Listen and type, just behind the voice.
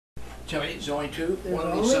Tell me, there's only two? There's One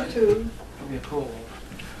on each only side? two. Give me a pull.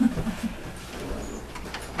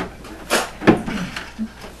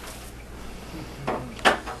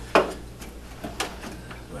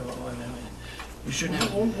 Wait. You shouldn't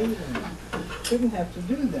have. Shouldn't have to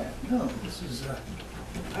do that, no. This is,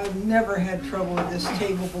 I've never had trouble with this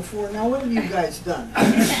table before. Now what have you guys done?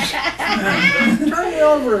 Turn it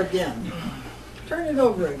over again. Turn it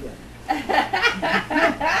over again.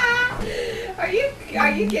 Are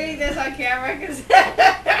you getting this on camera? 'Cause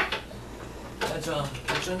that's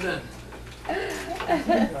undone.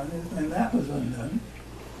 And that was undone.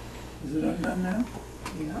 Is it undone now?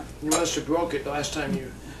 Yeah. You must have broke it the last time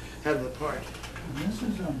you had it apart. And this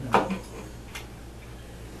is undone.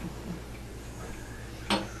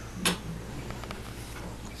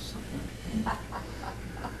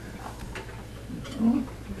 Oh,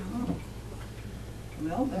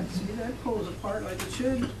 Well, see, that pulls apart like it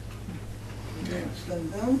should. It's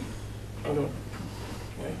undone. Hold on.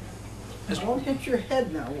 Wait. It won't hit your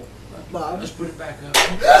head now, Bob. Let's put it back up.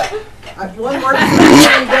 One word from me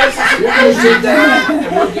and he does as he You're gonna sit down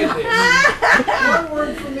and we'll get there. One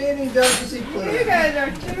word from me and he does as he you pleases. guys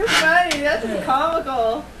are too funny. That's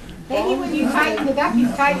comical. Maybe when you tighten it up, you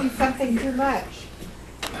tighten something too much.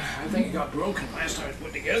 I think it got broken last time it was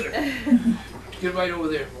put together. Get right over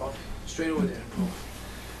there, Bob. Straight over there.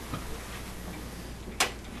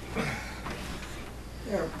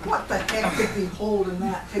 There, what the heck could be holding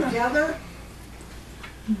that together?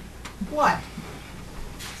 What?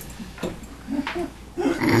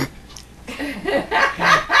 We're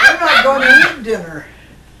not going to eat dinner.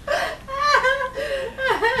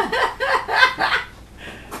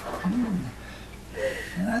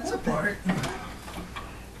 and that's apart. The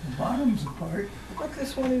bottom's apart. Look,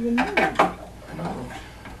 this won't even move. I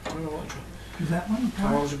don't know what. Is that one How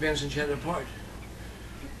apart? long's it been since you had it apart?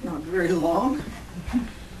 Not very long.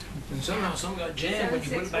 And somehow some got jammed when you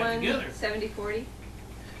put it back together. 70-40.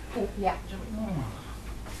 Yeah. Oh,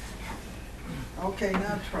 Okay,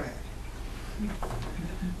 now try it.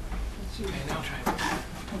 Okay, now try it.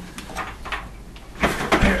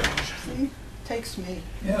 There it goes. See? Takes me.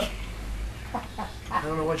 yep. I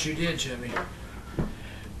don't know what you did, Chevy. I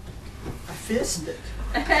fisted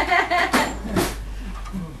it.